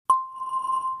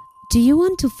Do you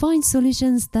want to find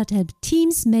solutions that help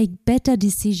teams make better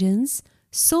decisions,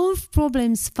 solve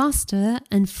problems faster,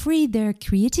 and free their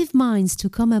creative minds to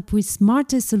come up with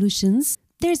smarter solutions?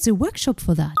 There's a workshop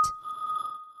for that.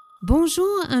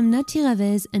 Bonjour, I'm Nati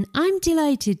Ravez, and I'm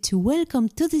delighted to welcome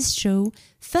to this show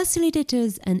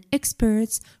facilitators and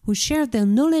experts who share their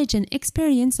knowledge and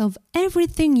experience of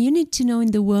everything you need to know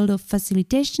in the world of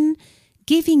facilitation,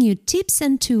 giving you tips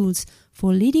and tools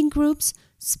for leading groups,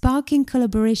 sparking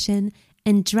collaboration,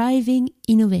 and driving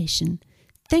innovation.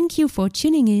 Thank you for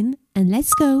tuning in, and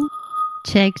let's go.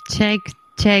 Check.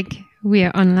 We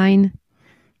are online.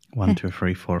 1, 2,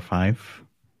 3, 4, 5.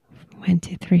 1,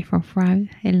 2, 3, 4, 5.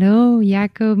 Hello,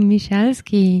 Jakub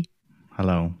Michalski.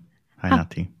 Hello. Hi,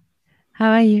 Nati. How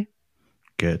are you?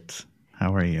 Good.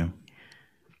 How are you?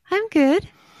 I'm good.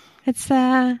 It's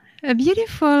a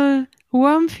beautiful,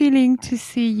 warm feeling to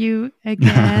see you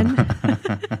again.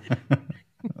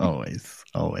 Always.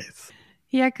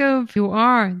 Jakub, you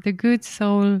are the good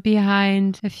soul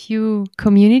behind a few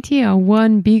community or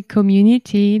one big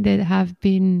community that have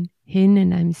been in,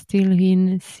 and I'm still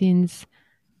in since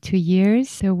 2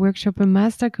 years. The Workshop and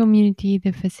Master community,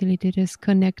 the Facilitators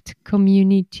Connect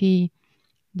community.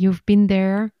 You've been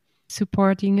there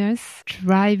supporting us,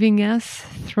 driving us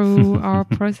through our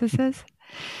processes.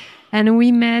 And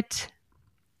we met,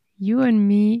 you and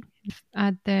me,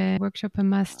 at the Workshop and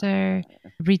Master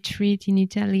retreat in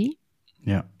Italy.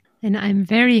 Yeah. And I'm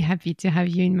very happy to have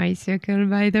you in my circle,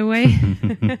 by the way.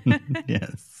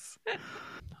 Yes.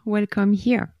 Welcome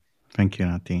here. Thank you,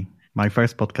 Nati. My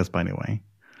first podcast, by the way.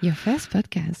 Your first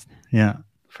podcast? Yeah,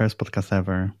 first podcast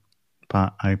ever.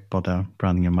 But I bought a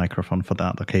brand new microphone for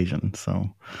that occasion. So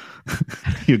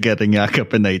you're getting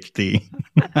Jakub in HD.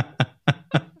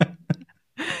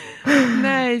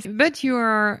 Nice. But you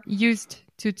are used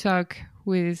to talk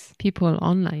with people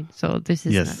online. So this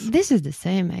is this is the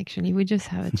same, actually. We just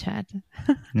have a chat.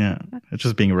 Yeah, it's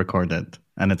just being recorded.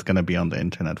 And it's going to be on the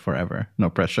internet forever.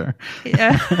 No pressure.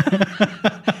 Yeah,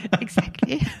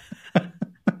 exactly.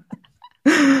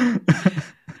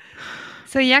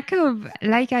 So Jakub,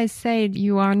 like I said,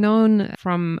 you are known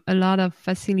from a lot of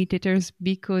facilitators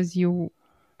because you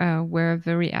were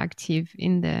very active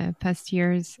in the past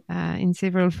years in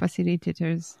several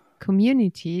facilitators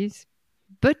communities.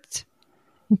 But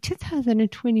in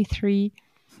 2023,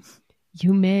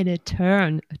 you made a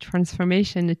turn, a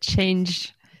transformation, a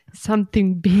change,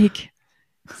 something big.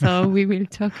 So we will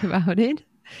talk about it.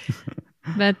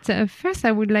 But first,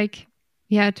 I would like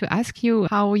to ask you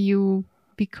how you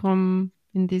become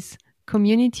in this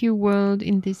community world,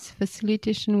 in this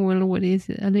facilitation world. What is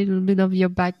a little bit of your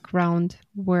background?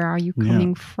 Where are you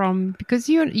coming from? Because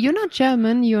you're not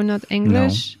German, you're not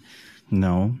English.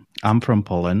 No, I'm from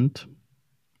Poland.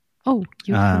 Oh,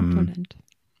 you're from Poland.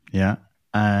 Yeah.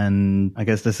 And I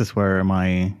guess this is where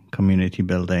my community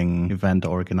building, event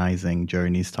organizing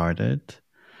journey started.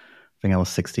 I think I was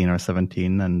 16 or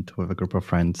 17, and with a group of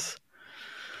friends,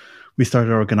 we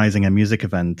started organizing a music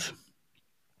event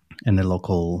in a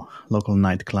local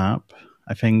nightclub.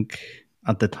 I think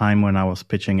at the time when I was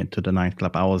pitching it to the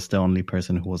nightclub, I was the only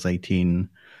person who was 18.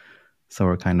 So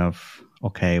we're kind of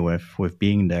okay with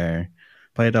being there.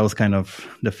 But that was kind of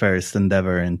the first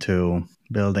endeavor into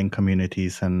building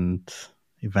communities and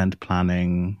event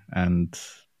planning and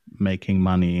making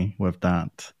money with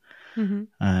that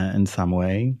in some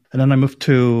way. And then I moved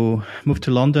to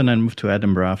London and moved to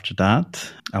Edinburgh after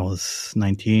that. I was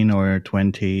 19 or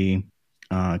 20.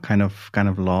 Kind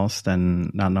of lost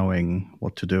and not knowing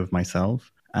what to do with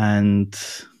myself. And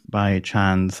by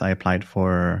chance, I applied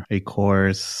for a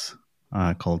course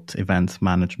called Events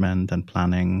Management and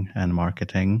Planning and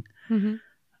Marketing.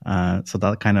 So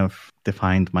that kind of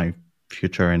defined my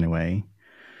future in a way.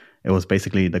 It was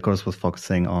basically, the course was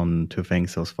focusing on two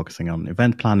things. It was focusing on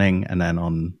event planning and then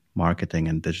on marketing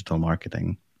and digital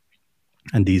marketing.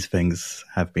 And these things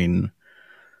have been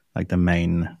like the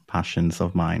main passions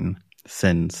of mine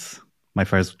since. My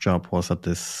first job was at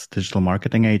this digital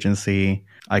marketing agency.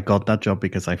 I got that job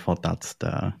because I thought that's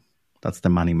the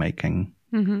money-making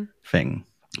thing.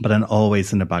 But then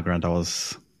always in the background, I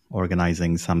was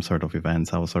organizing some sort of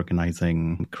events. I was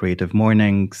organizing creative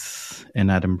mornings in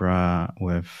Edinburgh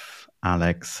with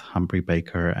Alex Humphrey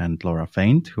Baker and Laura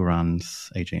Faint, who runs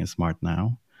AJ and Smart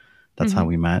now. That's how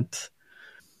we met.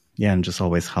 Yeah, and just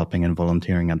always helping and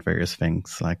volunteering at various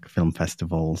things like film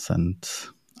festivals and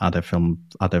other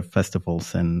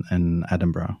festivals in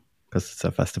Edinburgh, because it's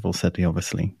a festival city,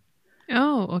 obviously.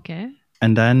 Oh, okay.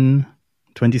 And then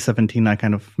 2017, I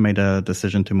kind of made a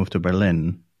decision to move to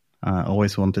Berlin. I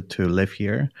always wanted to live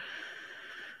here.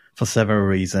 for several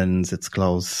reasons. It's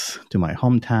close to my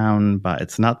hometown, but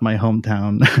it's not my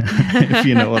hometown, if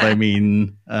you know what I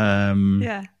mean.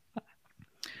 Yeah.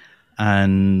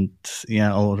 And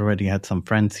yeah, I already had some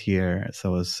friends here,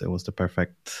 so it was the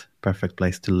perfect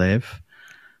place to live.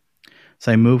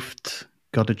 So I moved,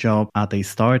 got a job at a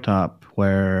startup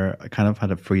where I kind of had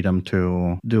a freedom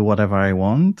to do whatever I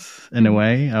want in a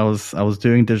way. I was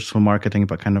doing digital marketing,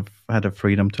 but kind of had a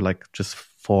freedom to like just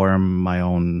form my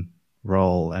own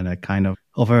role. And I kind of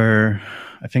over,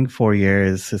 I think 4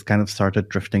 years, it's kind of started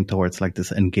drifting towards like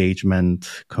this engagement,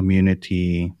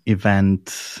 community,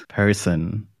 event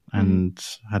person, and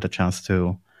had a chance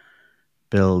to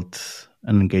build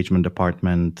an engagement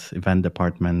department, event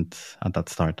department at that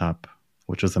startup,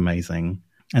 which was amazing.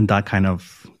 And that kind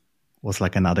of was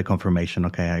like another confirmation.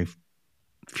 Okay, I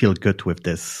feel good with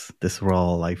this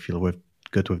role. I feel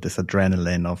good with this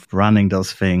adrenaline of running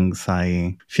those things.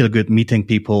 I feel good meeting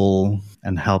people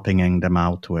and helping them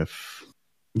out with.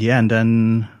 Yeah, and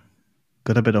then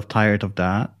got a bit of tired of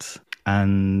that.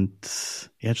 And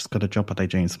yeah, just got a job at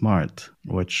AJ Smart,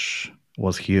 which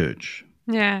was huge.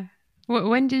 Yeah.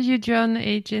 When did you join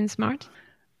AJ Smart?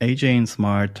 AJ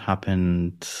Smart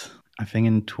happened, I think,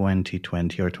 in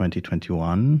 2020 or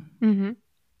 2021,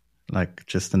 like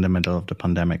just in the middle of the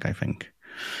pandemic, I think.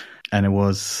 And it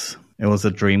was a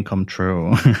dream come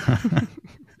true.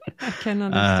 I can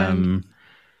understand.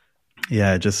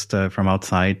 Yeah, just from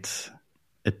outside,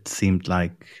 it seemed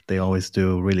like they always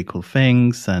do really cool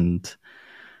things, and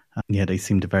yeah, they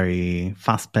seemed very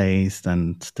fast-paced,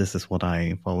 and this is what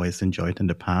I've always enjoyed in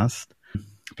the past.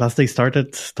 Plus, they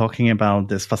started talking about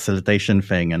this facilitation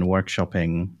thing and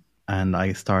workshopping, and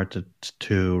I started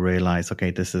to realize, okay,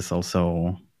 this is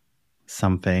also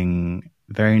something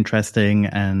very interesting,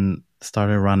 and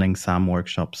started running some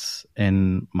workshops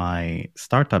in my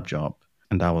startup job.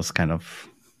 And that was kind of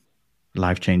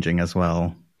life-changing as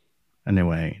well.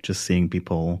 Anyway, just seeing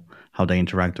people, how they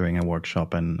interact during a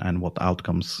workshop and what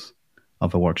outcomes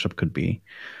of a workshop could be.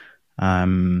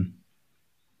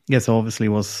 So obviously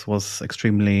was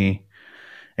extremely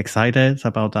excited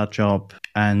about that job.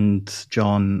 And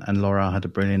John and Laura had a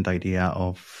brilliant idea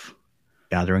of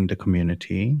gathering the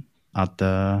community at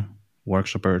the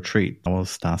workshop or retreat. I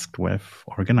was tasked with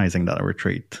organizing that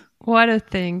retreat. What a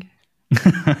thing.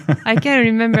 I can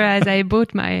remember as I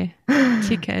bought my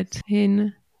ticket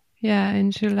in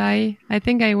July. I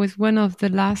think I was one of the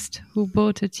last who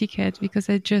bought a ticket because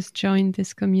I just joined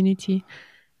this community.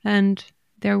 And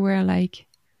there were like,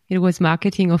 it was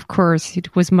marketing, of course,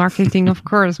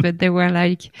 but there were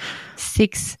like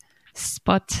 6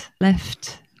 spots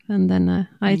left. And then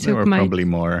I took there were probably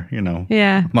more,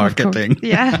 marketing.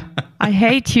 Yeah. I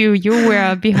hate you. You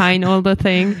were behind all the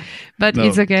thing, but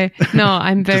it's okay. No,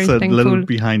 I'm very just thankful. A little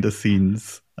behind the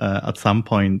scenes. At some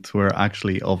point, we're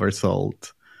actually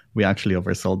oversold. We actually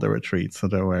oversold the retreat, so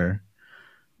there were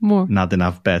more, not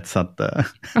enough beds at the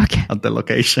at the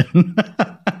location.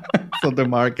 So the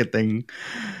marketing,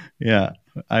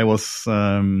 I was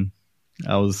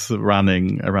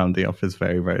running around the office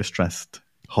very, very stressed,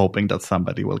 hoping that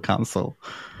somebody will cancel,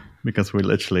 because we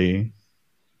literally,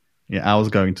 I was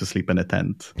going to sleep in a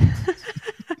tent.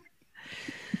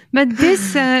 But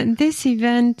this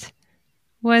event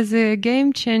was a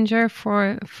game changer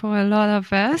for a lot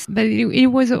of us, but it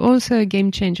was also a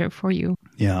game changer for you.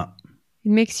 Yeah. It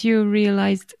makes you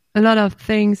realize a lot of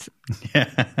things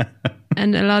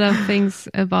and a lot of things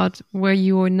about where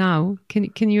you are now.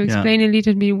 Can you explain a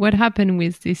little bit what happened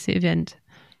with this event?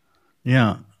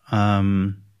 Yeah.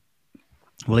 Well,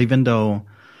 even though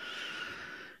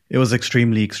it was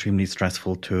extremely, extremely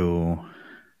stressful to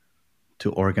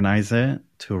organize it,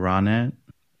 to run it,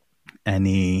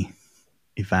 any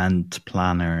event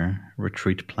planner,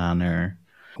 retreat planner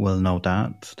will know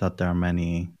that there are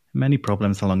many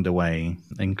problems along the way,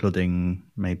 including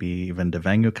maybe even the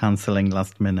venue canceling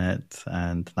last minute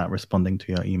and not responding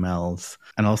to your emails.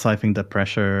 And also, I think the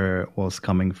pressure was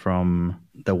coming from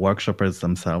the workshoppers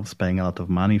themselves paying a lot of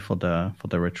money for the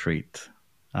retreat,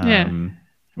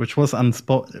 which was an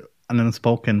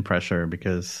unspoken pressure,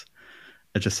 because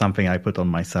it's just something I put on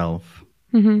myself,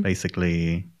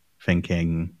 basically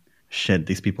thinking, shit,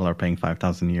 these people are paying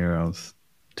 5,000 euros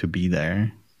to be there.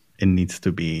 It needs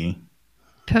to be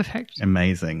perfect,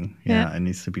 amazing. It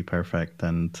needs to be perfect.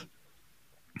 And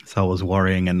so I was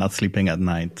worrying and not sleeping at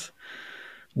night,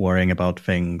 worrying about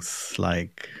things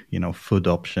like, food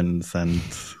options and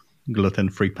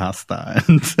gluten-free pasta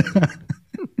and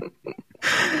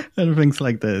things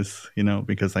like this,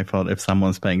 because I thought if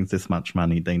someone's paying this much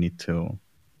money, they need to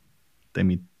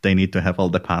have all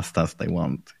the pastas they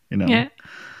want,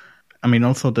 I mean,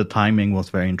 also the timing was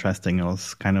very interesting. It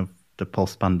was kind of the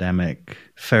post-pandemic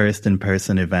first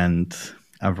in-person event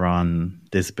I've run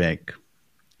this big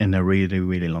in a really,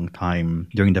 really long time.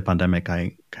 During the pandemic,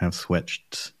 I kind of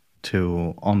switched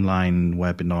to online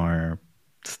webinar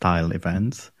style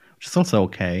events, which is also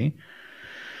okay.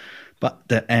 But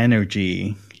the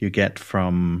energy you get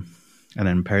from an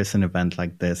in-person event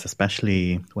like this,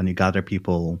 especially when you gather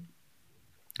people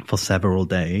for several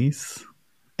days,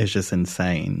 is just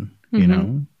insane, you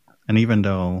know? And even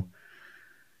though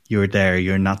you're there,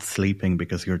 you're not sleeping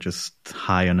because you're just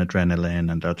high on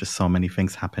adrenaline and there are just so many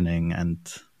things happening. And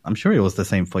I'm sure it was the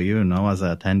same for you, no? As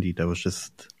an attendee, there was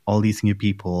just all these new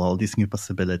people, all these new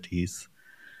possibilities.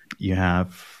 You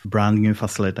have brand new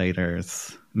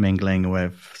facilitators mingling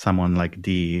with someone like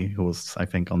Dee, who's, I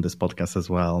think, on this podcast as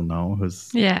well, no?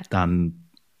 Who's done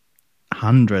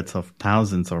hundreds of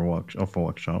thousands of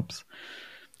workshops.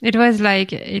 It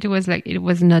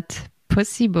was not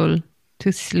possible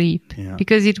to sleep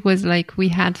because it was like we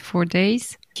had 4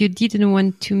 days. You didn't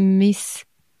want to miss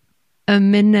a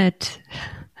minute.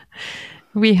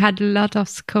 We had a lot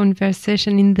of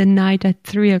conversation in the night at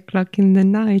 3:00 in the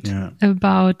night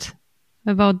about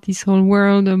this whole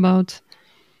world, about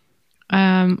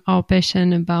our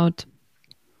passion, about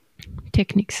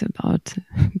techniques, about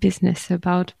business,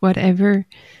 about whatever.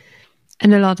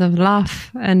 And a lot of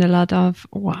laugh and a lot of,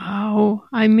 wow,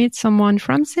 I met someone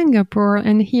from Singapore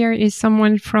and here is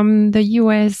someone from the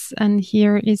US and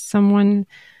here is someone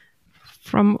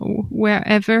from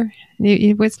wherever.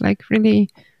 It was like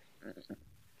really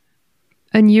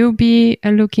a newbie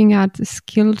looking at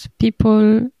skilled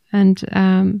people and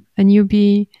a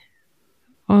newbie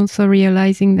also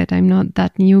realizing that I'm not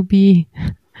that newbie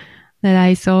that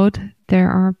I thought. There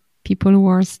are people who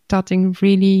are starting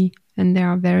really and they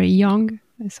are very young.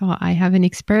 So I have an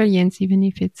experience, even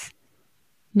if it's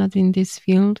not in this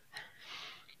field.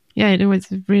 Yeah, it was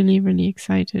really, really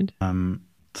excited.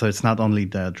 So it's not only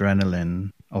the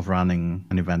adrenaline of running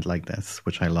an event like this,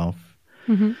 which I love,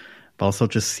 but also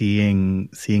just seeing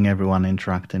everyone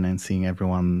interacting and seeing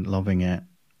everyone loving it.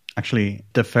 Actually,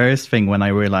 the first thing when I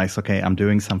realized, okay, I'm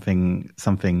doing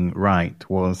something right,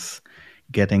 was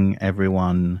getting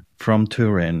everyone from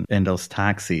Turin in those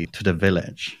taxis to the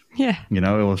village. Yeah. You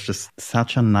know, it was just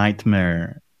such a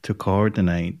nightmare to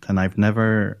coordinate. And I've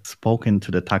never spoken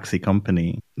to the taxi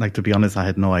company. Like, to be honest, I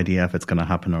had no idea if it's going to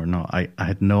happen or not. I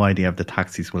had no idea if the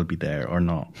taxis will be there or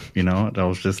not. You know, that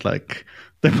was just like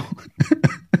the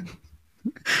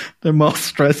most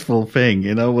stressful thing,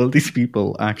 you know, will these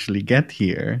people actually get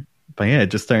here? But yeah,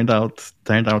 it just turned out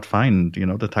fine. You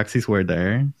know, the taxis were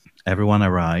there. Everyone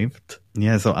arrived.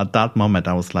 Yeah, so at that moment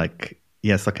I was like,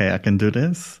 yes, okay, I can do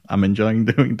this. I'm enjoying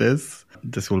doing this.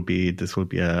 This will be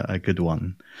a good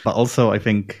one. But also I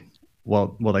think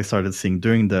what I started seeing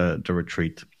during the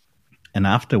retreat and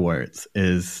afterwards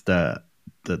is the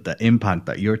impact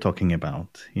that you're talking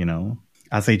about, you know.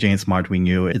 As AJ and Smart, we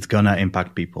knew it's gonna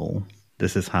impact people.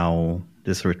 This is how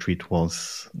this retreat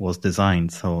was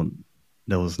designed, so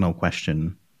there was no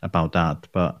question about that.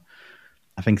 But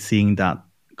I think seeing that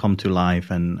come to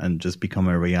life and just become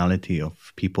a reality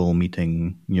of people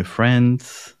meeting new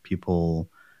friends, people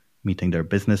meeting their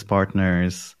business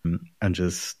partners, and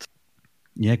just,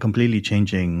 completely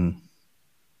changing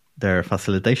their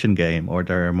facilitation game or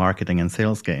their marketing and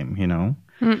sales game, you know?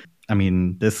 I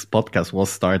mean, this podcast was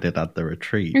started at the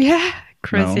retreat. Yeah,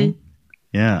 crazy.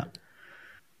 You know?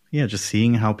 Yeah, just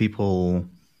seeing how people,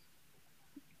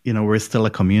 you know, we're still a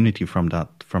community from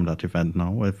that event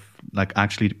now, with like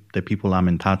actually the people I'm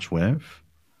in touch with,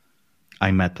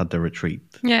 I met at the retreat.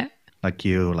 Yeah. Like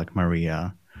you, like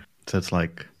Maria. So it's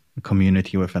like a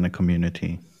community within a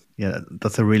community. Yeah,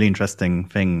 that's a really interesting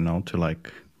thing, no, to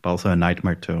like, but also a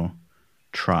nightmare to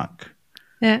track.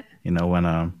 Yeah. You know,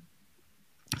 when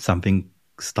something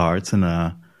starts in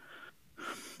a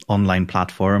online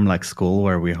platform like school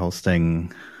where we're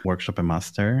hosting workshop and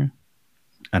master,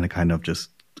 and it kind of just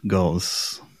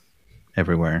goes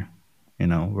everywhere. You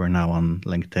know, we're now on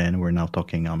LinkedIn. We're now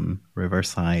talking on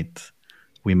Riverside.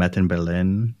 We met in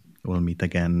Berlin. We'll meet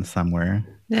again somewhere.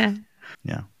 Yeah.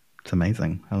 Yeah. It's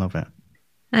amazing. I love it.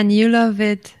 And you love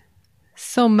it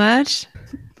so much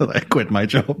That I quit my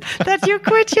job. that you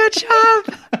quit your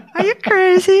job. Are you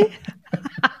crazy?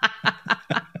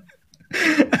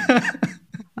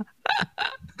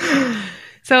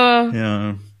 So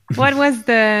Yeah. what was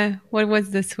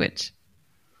the switch?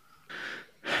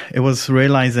 It was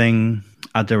realizing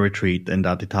at the retreat in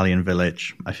that Italian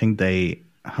village, I think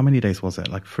how many days was it?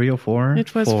 Like 3 or 4?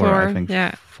 It was 4, I think.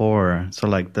 yeah. 4. So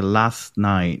like the last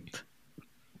night,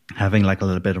 having like a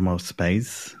little bit more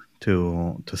space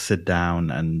to sit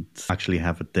down and actually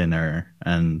have a dinner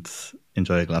and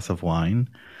enjoy a glass of wine.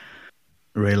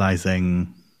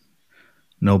 realizing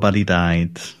nobody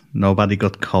died, nobody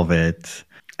got COVID,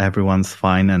 everyone's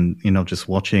fine. And, just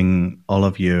watching all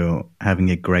of you having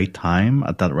a great time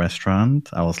at that restaurant,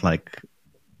 I was like,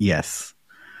 yes,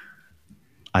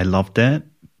 I loved it.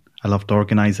 I loved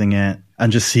organizing it.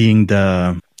 And just seeing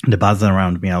the buzz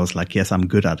around me, I was like, yes, I'm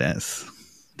good at this.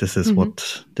 This is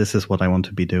what I want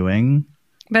to be doing.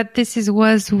 But this is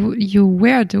what you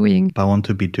were doing. I want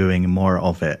to be doing more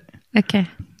of it. Okay.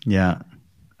 Yeah.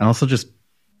 And also just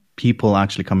people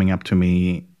actually coming up to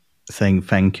me saying,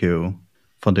 thank you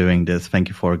for doing this. Thank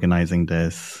you for organizing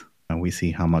this. And we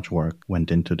see how much work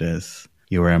went into this.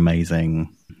 You were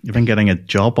amazing. Even getting a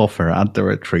job offer at the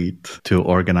retreat to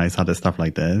organize other stuff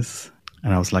like this.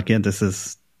 And I was like, yeah, this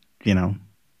is,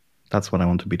 that's what I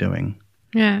want to be doing.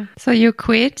 Yeah. So you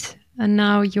quit and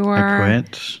now you are I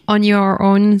quit. On your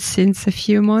own since a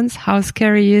few months. How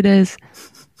scary it is.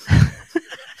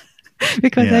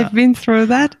 Because I've been through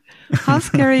that. How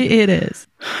scary it is.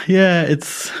 Yeah,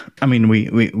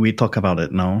 we talk about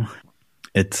it now.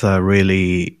 It's a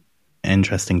really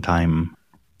interesting time.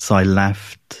 So I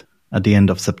left at the end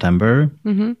of September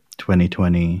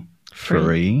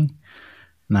 2023.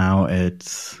 Now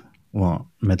it's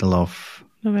middle of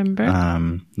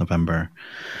November.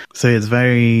 So it's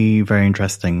very, very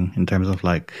interesting in terms of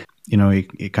you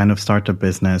kind of start a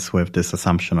business with this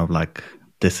assumption of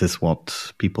this is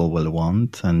what people will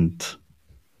want. And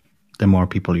the more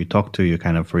people you talk to, you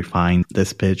kind of refine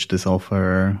this pitch, this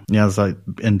offer. Yeah, so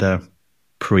in the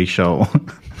pre-show,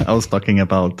 I was talking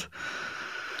about,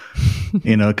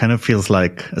 it kind of feels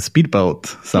like a speedboat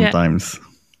sometimes.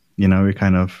 Yeah. We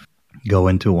kind of go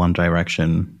into one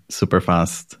direction super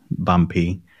fast,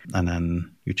 bumpy, and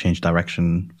then you change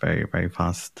direction very, very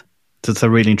fast. So it's a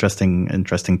really interesting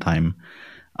time.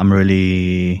 I'm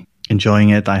really enjoying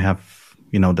it. I have,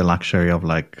 the luxury of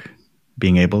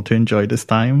being able to enjoy this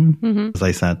time. As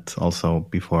I said also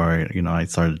before, I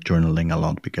started journaling a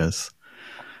lot because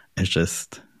it's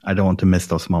just, I don't want to miss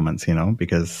those moments,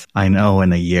 because I know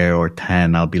in a year or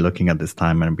 10, I'll be looking at this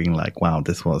time and being like, wow,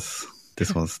 this was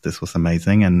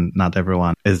amazing. And not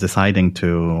everyone is deciding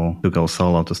to go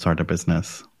solo to start a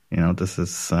business. This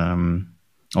is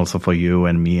also for you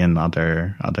and me and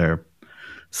other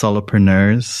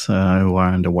solopreneurs who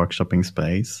are in the workshopping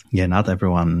space. Yeah, not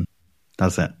everyone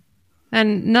does it.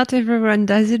 And not everyone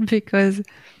does it because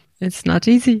it's not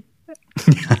easy.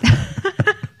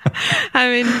 I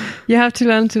mean, you have to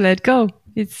learn to let go.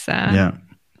 It's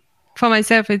for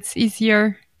myself, it's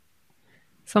easier.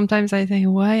 Sometimes I think,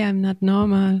 why I'm not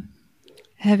normal,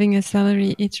 having a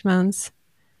salary each month.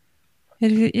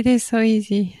 It is so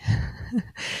easy.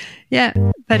 Yeah,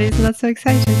 but it's not so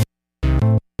exciting.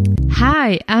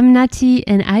 Hi, I'm Nati,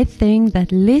 and I think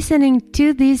that listening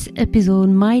to this episode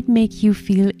might make you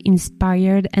feel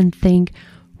inspired and think,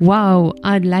 wow,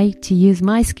 I'd like to use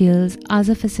my skills as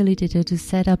a facilitator to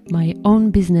set up my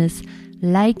own business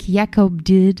like Jakub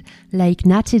did, like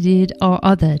Nati did, or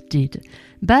others did.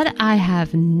 But I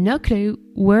have no clue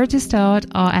where to start,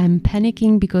 or I'm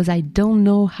panicking because I don't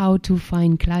know how to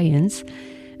find clients.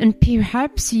 And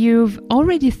perhaps you've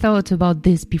already thought about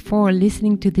this before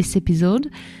listening to this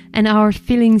episode and are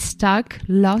feeling stuck,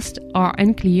 lost, or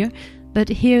unclear. But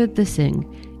here's the thing.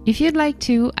 If you'd like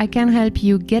to, I can help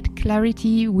you get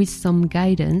clarity with some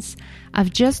guidance.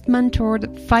 I've just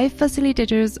mentored 5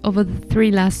 facilitators over the 3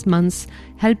 last months,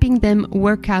 helping them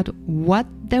work out what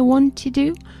they want to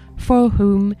do, for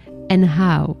whom, and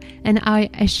how. And I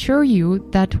assure you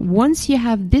that once you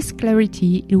have this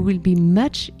clarity, it will be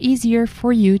much easier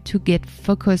for you to get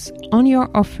focused on your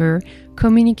offer,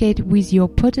 communicate with your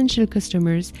potential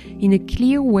customers in a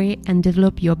clear way, and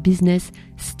develop your business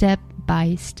step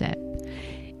by step.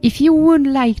 If you would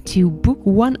like to book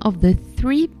one of the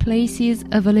 3 places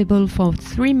available for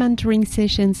 3 mentoring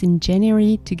sessions in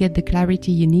January to get the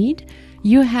clarity you need,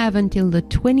 you have until the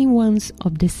 21st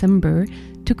of December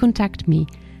to contact me.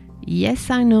 Yes,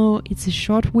 I know it's a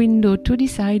short window to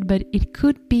decide, but it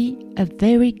could be a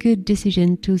very good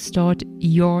decision to start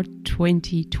your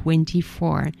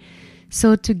 2024.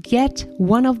 So to get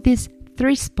one of these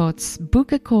 3 spots,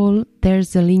 book a call.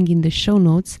 There's a link in the show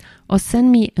notes, or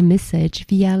send me a message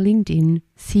via LinkedIn.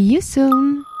 See you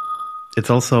soon.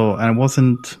 It's also,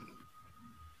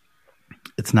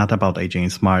 it's not about aging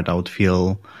smart. I would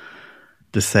feel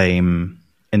the same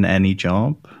in any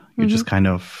job. You just kind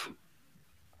of,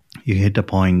 you hit a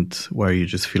point where you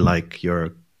just feel like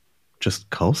you're just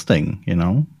coasting,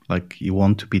 like you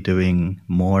want to be doing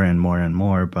more and more and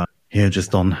more, but you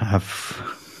just don't have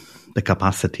the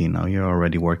capacity now. You're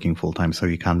already working full time, so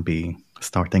you can't be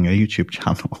starting a YouTube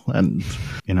channel and,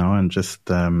 and just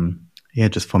yeah,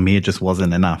 just for me, it just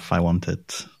wasn't enough. I wanted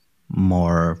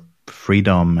more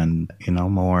freedom and,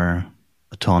 more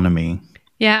autonomy.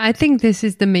 Yeah, I think this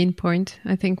is the main point.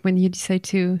 I think when you decide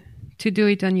to do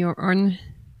it on your own,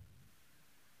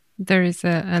 there is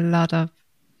a lot of,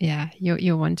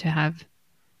 you want to have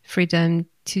freedom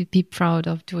to be proud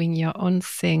of doing your own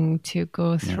thing, to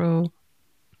go through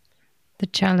the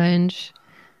challenge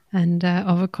and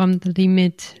overcome the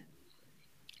limit,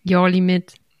 your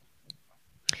limit.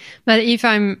 But if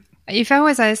I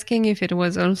was asking if it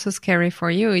was also scary for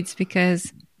you, it's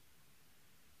because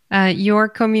you're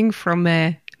coming from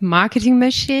a marketing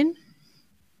machine.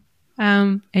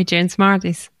 Agent Smart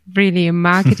is really a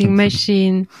marketing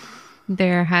machine. They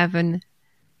have an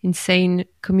insane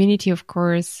community, of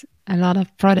course, a lot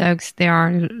of products. They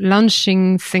are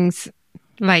launching things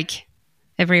like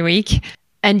every week.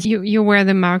 And you were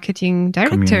the marketing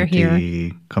director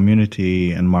here.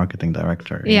 Community and marketing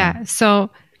director. Yeah. So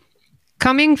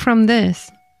coming from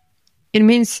this, it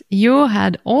means you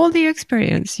had all the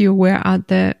experience. You were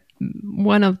at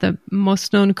one of the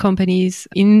most known companies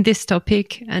in this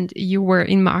topic, and you were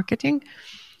in marketing.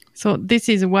 So this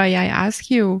is why I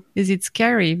ask you, is it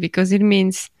scary? Because it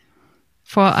means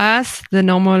for us, the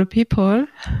normal people,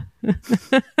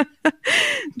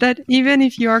 that even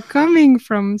if you are coming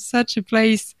from such a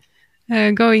place,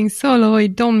 going solo,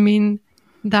 it don't mean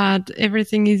that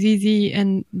everything is easy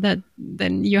and that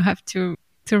then you have to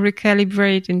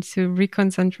recalibrate and to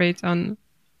reconcentrate on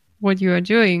what you are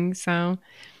doing. So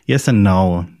yes and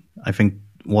no. I think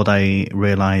what I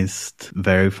realized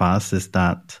very fast is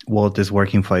that what is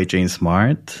working for AJ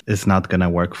Smart is not going to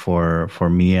work for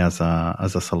me as a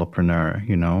solopreneur,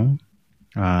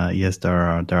 Yes, there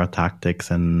are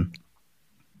tactics and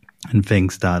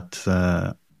things that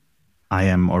I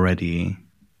am already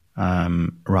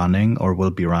running or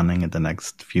will be running in the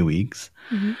next few weeks.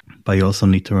 Mm-hmm. But you also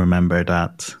need to remember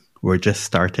that we're just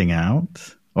starting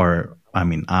out,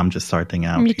 I'm just starting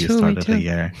out. Me too, you started me too. a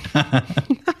year.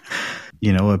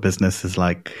 A business is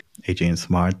like AJ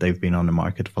Smart. They've been on the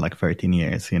market for like 13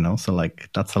 years, so like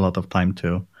that's a lot of time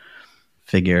to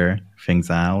figure things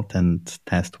out and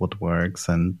test what works.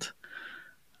 And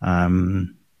so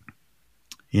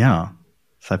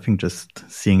I think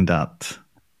just seeing that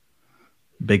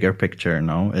bigger picture,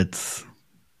 it's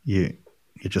you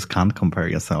just can't compare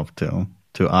yourself to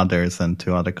others and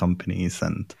to other companies.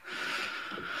 And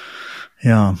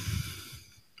and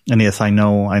yes, I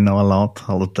know a lot,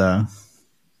 all of the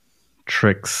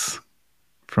tricks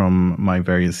from my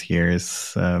various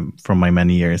years, from my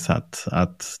many years at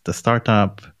the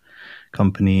startup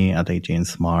company at AJ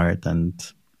Smart, and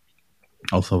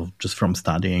also just from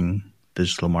studying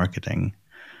digital marketing.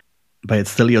 But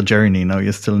it's still your journey,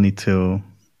 you still need to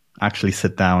actually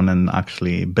sit down and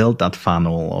actually build that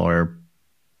funnel or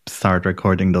start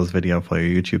recording those videos for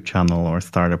your YouTube channel or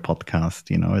start a podcast.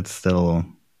 It's still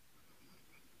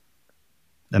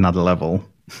another level.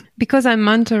 Because I'm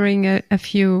mentoring a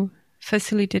few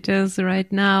facilitators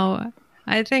right now,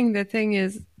 I think the thing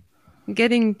is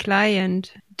getting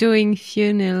client, doing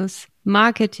funnels,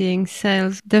 marketing,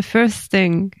 sales. The first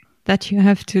thing that you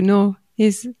have to know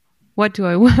is, what do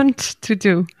I want to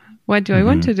do? What do I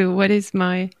want to do? What is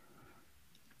my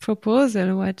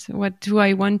proposal? What do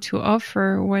I want to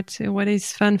offer? What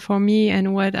is fun for me,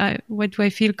 and what do I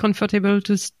feel comfortable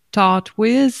to start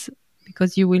with?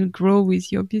 Because you will grow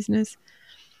with your business.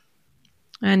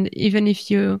 And even if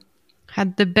you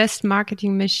had the best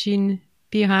marketing machine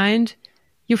behind,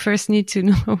 you first need to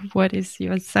know what is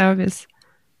your service.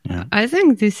 Yeah. I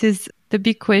think this is the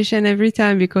big question every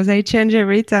time, because I change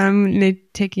every time,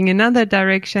 taking another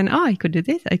direction. Oh, I could do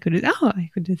this. I could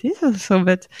do this also.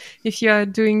 But if you are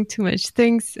doing too much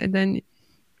things, then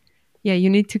you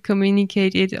need to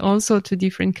communicate it also to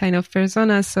different kind of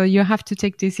personas. So you have to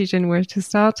take decision where to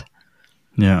start.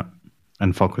 Yeah,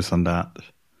 and focus on that.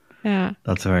 Yeah,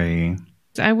 that's very.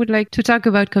 I would like to talk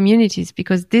about communities,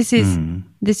 because this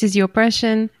is your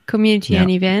passion, community and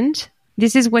event.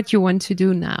 This is what you want to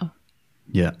do now.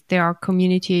 Yeah. There are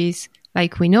communities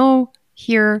like we know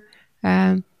here,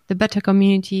 the Beta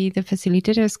community, the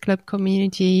Facilitators Club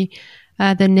community,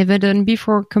 the Never Done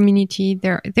Before community.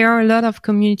 There are a lot of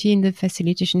community in the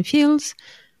facilitation fields,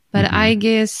 but I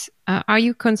guess, are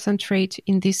you concentrate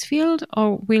in this field,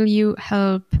 or will you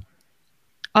help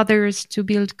others to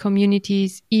build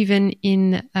communities even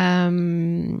in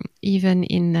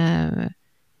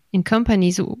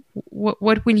companies?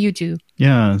 What will you do?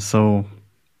 Yeah, so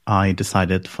I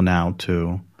decided for now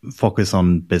to focus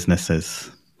on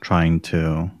businesses trying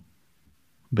to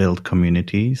build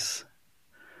communities,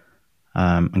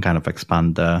 and kind of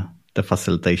expand the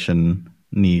facilitation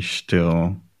niche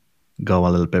to go a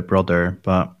little bit broader,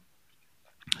 but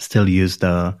still use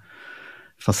the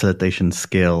facilitation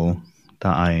skill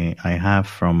that I have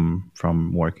from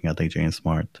working at AJ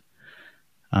Smart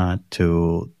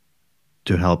to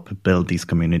help build these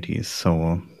communities.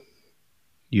 So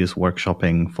use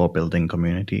workshopping for building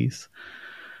communities.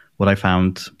 What I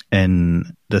found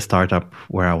in the startup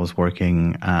where I was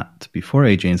working at before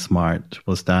AJ Smart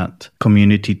was that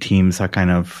community teams are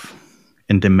kind of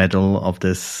in the middle of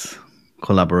this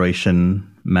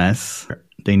collaboration mess.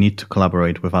 They need to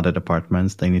collaborate with other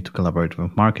departments. They need to collaborate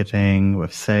with marketing,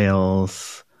 with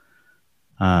sales,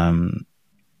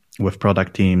 with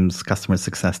product teams, customer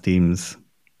success teams.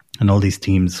 And all these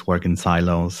teams work in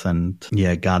silos and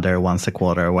gather once a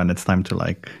quarter when it's time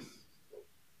to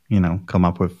come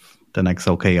up with the next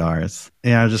OKRs.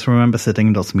 I just remember sitting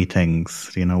in those meetings,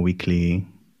 weekly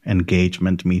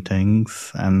engagement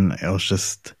meetings, and it was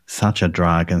just such a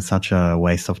drag and such a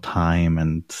waste of time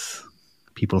and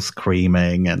people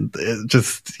screaming and it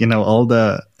just, all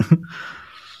the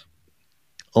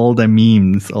all the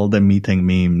memes, all the meeting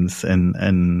memes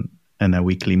in a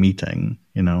weekly meeting,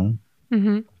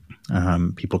 Mm-hmm.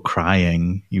 People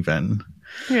crying even.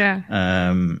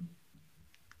 Yeah.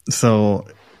 So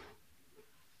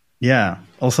yeah,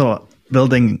 also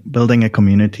building a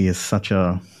community is such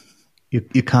a,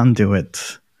 you can't do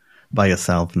it by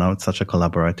yourself. No, it's such a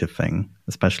collaborative thing,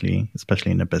 especially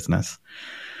in a business,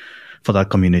 for that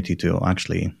community to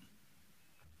actually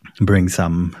bring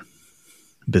some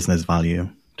business value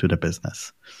to the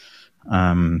business.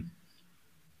 So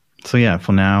yeah,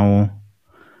 for now,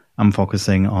 I'm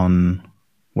focusing on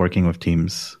working with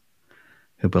teams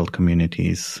who build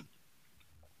communities,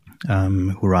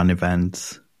 who run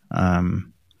events.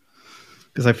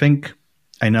 Because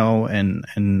I know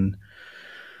in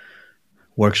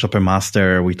Workshop and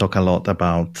Master, we talk a lot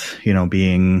about,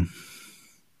 being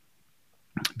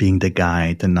the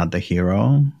guide and not the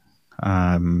hero.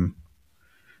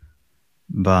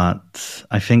 But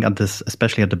I think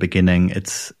especially at the beginning,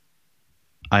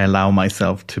 I allow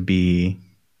myself to be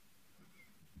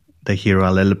the hero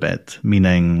a little bit,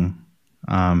 meaning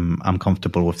I'm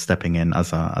comfortable with stepping in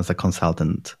as a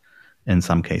consultant in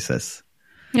some cases.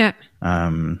 Yeah.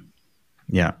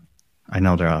 Yeah. I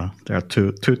know there are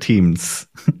two teams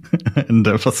in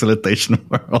the facilitation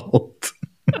world.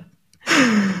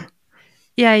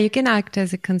 Yeah, you can act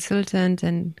as a consultant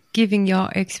and giving your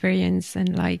experience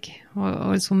and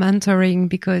also mentoring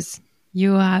because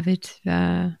you have it,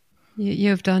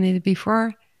 you've done it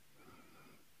before.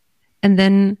 And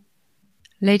then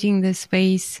letting the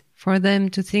space for them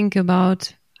to think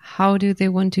about how do they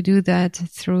want to do that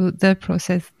through the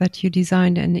process that you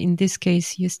designed. And in this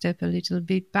case, you step a little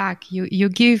bit back. You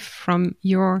give from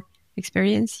your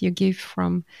experience, you give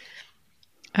from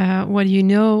what you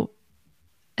know,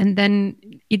 and then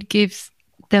it gives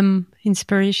them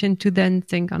inspiration to then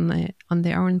think on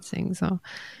their own thing. So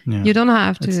you don't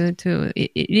have to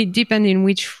it depends in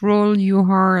which role you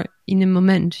are in a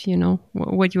moment,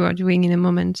 what you are doing in a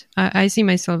moment. I see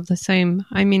myself the same.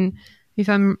 I mean, if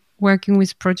I'm working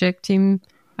with project team,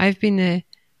 I've been a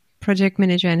project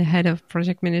manager and head of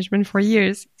project management for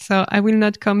years. So I will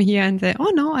not come here and say,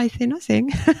 oh no, I say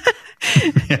nothing.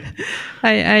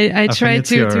 I try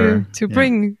to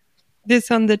bring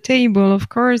this on the table, of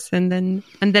course, and then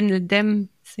let them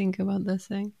think about the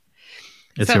thing.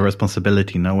 It's your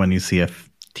responsibility now when you see a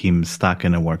team stuck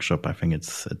in a workshop. I think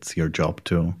it's your job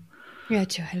to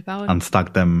help out,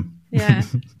 unstuck them. Yeah,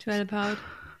 to help out.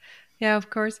 Yeah, of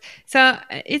course. So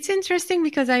it's interesting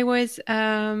because I was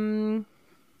in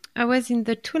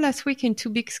the last week in two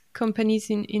big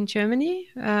companies in Germany.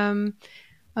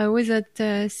 I was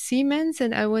at Siemens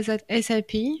and I was at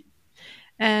SAP.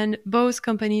 And both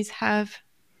companies have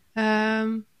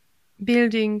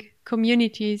building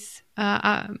communities.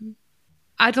 I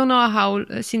don't know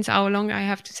since how long I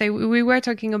have to say. We were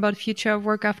talking about future of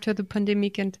work after the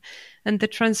pandemic and the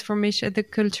transformation, the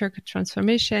culture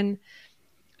transformation.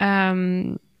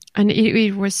 And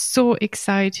it was so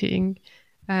exciting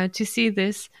to see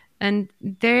this. And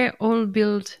they all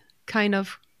build kind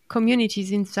of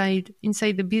communities inside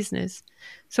the business.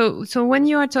 So when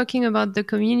you are talking about the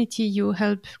community you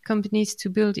help companies to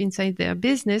build inside their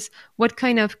business, what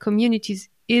kind of communities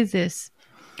is this?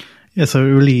 Yeah, so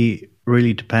it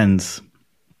really depends.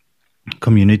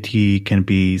 Community can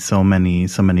be so many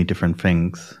different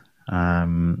things.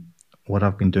 What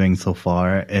I've been doing so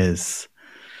far is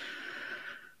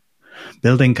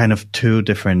building kind of two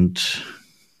different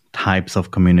types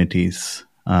of communities.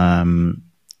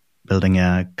 Building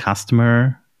a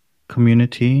customer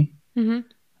community.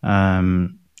 Mm-hmm.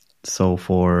 So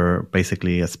for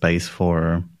basically a space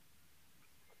for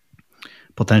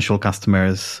potential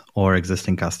customers or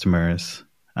existing customers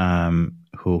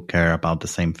who care about the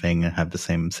same thing and have the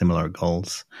similar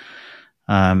goals.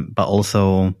 But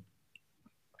also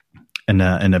in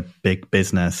a big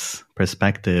business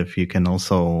perspective, you can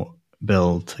also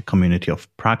build a community of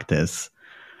practice.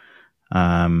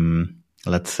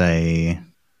 Let's say,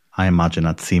 I imagine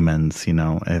at Siemens,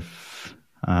 if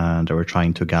they were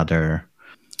trying to gather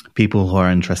people who are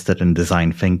interested in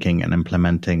design thinking and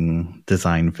implementing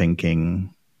design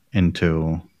thinking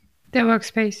into their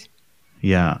workspace.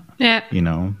 Yeah. Yeah.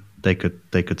 They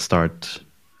could start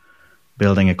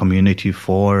building a community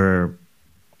for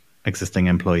existing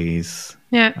employees.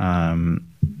 Yeah.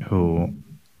 Who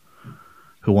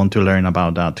want to learn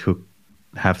about that, who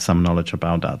have some knowledge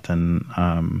about that, and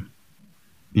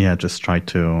just try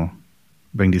to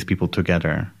bring these people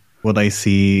together. What I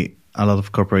see a lot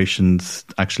of corporations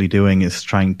actually doing is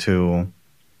trying to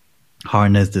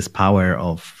harness this power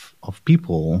of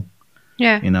people.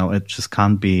 Yeah. It just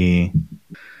can't be.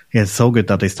 Yeah, it's so good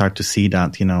that they start to see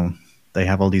that, they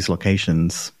have all these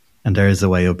locations and there is a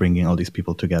way of bringing all these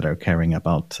people together, caring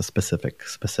about a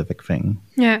specific thing.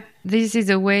 Yeah. This is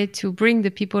a way to bring the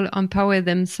people, empower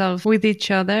themselves with each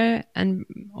other, and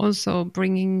also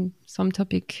bringing some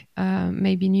topic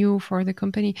maybe new for the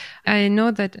company. I know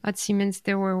that at Siemens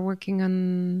they were working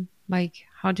on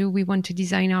how do we want to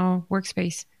design our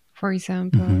workspace, for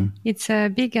example. Mm-hmm. It's a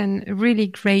big and really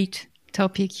great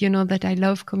topic. That I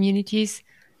love communities.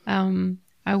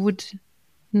 I would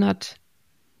not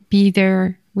be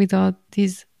there without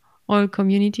these all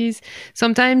communities.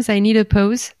 Sometimes I need a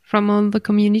pause from all the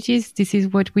communities. This is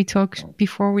what we talked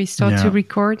before we start to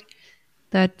record,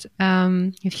 that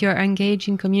if you're engaged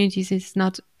in communities, it's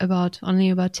not only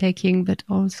about taking, but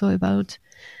also about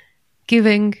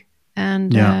giving.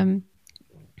 And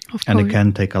of course, it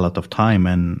can take a lot of time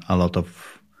and a lot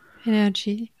of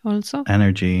energy also.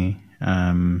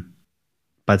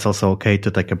 But it's also okay to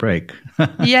take a break.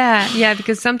 Yeah,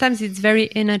 because sometimes it's very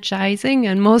energizing,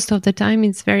 and most of the time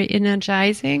it's very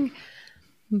energizing.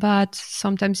 But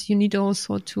sometimes you need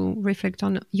also to reflect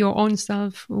on your own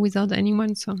self without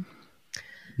anyone. So,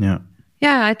 yeah,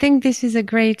 I think this is a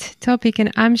great topic,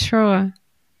 and I'm sure,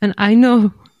 and I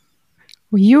know,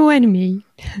 you and me,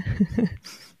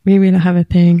 we will have a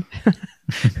thing.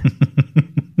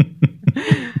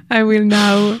 I will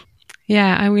now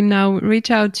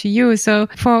reach out to you. So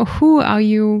for who are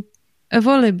you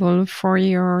available for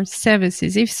your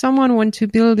services? If someone wants to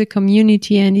build a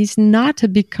community and is not a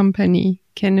big company,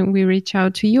 can we reach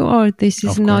out to you, or this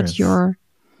is not your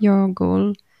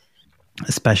goal?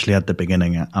 Especially at the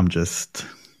beginning, I'm just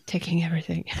taking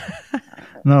everything.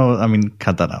 No, I mean,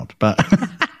 cut that out. But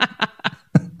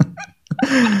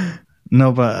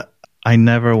no, but I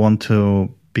never want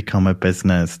to become a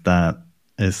business that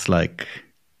is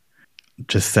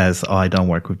just says, "Oh, I don't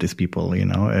work with these people."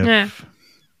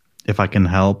 If I can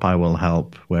help, I will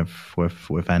help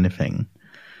with anything.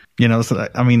 So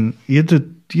I mean, you do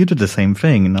the same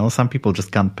thing. Some people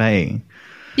just can't pay.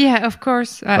 Yeah, of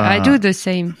course, I do the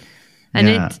same, and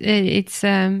it's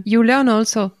you learn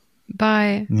also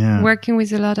by working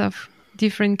with a lot of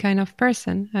different kind of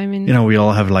person. I mean, we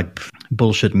all have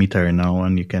bullshit meter now,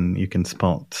 and you can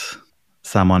spot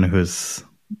someone who's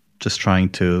just trying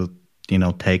to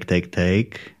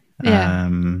take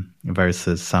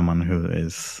versus someone who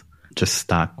is just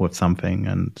stuck with something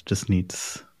and just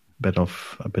needs a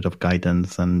bit of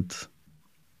guidance, and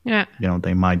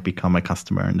they might become a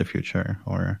customer in the future,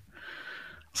 or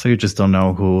so you just don't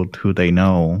know who they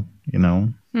know.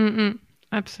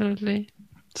 Absolutely.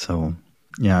 So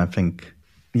I think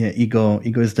ego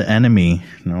is the enemy.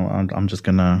 I'm just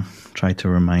gonna try to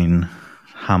remain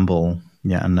humble,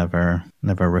 and never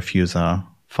refuse a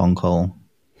phone call.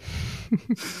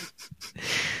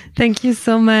 Thank you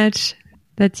so much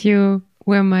that you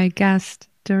were my guest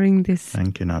during this,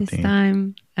 Thank you, Nati. this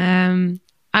time.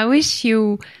 I wish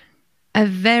you a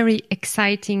very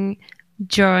exciting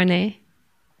journey.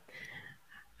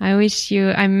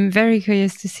 I'm very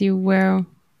curious to see where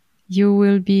you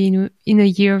will be in a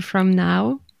year from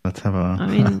now. Let's have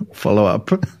a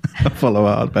follow-up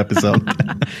episode.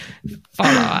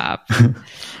 Follow-up.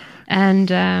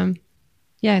 And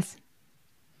yes,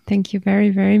 thank you very,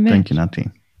 very much. Thank you, Nati.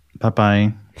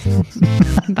 Bye-bye.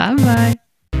 Bye-bye.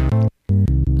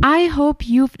 I hope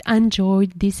you've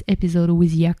enjoyed this episode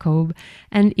with Jakub.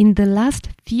 And in the last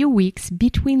few weeks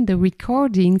between the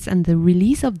recordings and the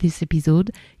release of this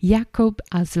episode, Jakub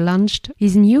has launched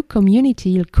his new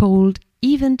community called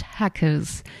Event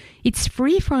Hackers. It's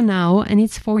free for now, and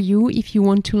it's for you if you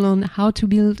want to learn how to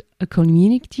build a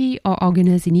community or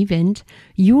organize an event.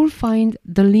 You'll find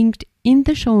the link in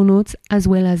the show notes, as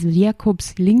well as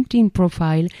Jakub's LinkedIn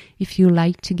profile if you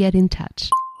like to get in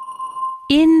touch.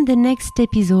 In the next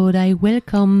episode, I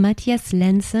welcome Matthias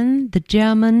Lenzen, the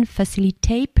German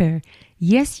facilitator.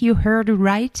 Yes, you heard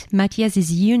right. Matthias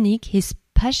is unique. He's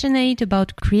passionate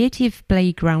about creative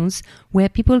playgrounds where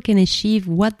people can achieve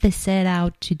what they set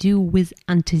out to do with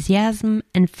enthusiasm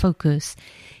and focus.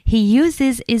 He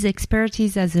uses his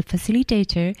expertise as a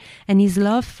facilitator and his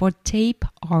love for tape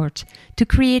art to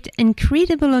create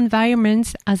incredible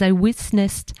environments, as I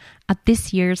witnessed at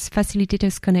this year's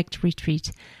Facilitators Connect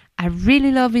retreat. I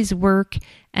really love his work,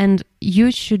 and you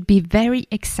should be very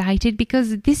excited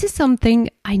because this is something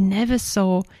I never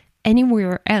saw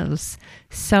anywhere else.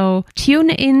 So tune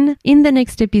in the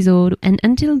next episode, and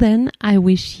until then, I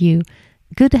wish you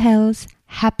good health,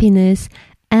 happiness,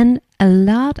 and a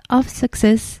lot of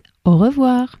success. Au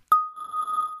revoir.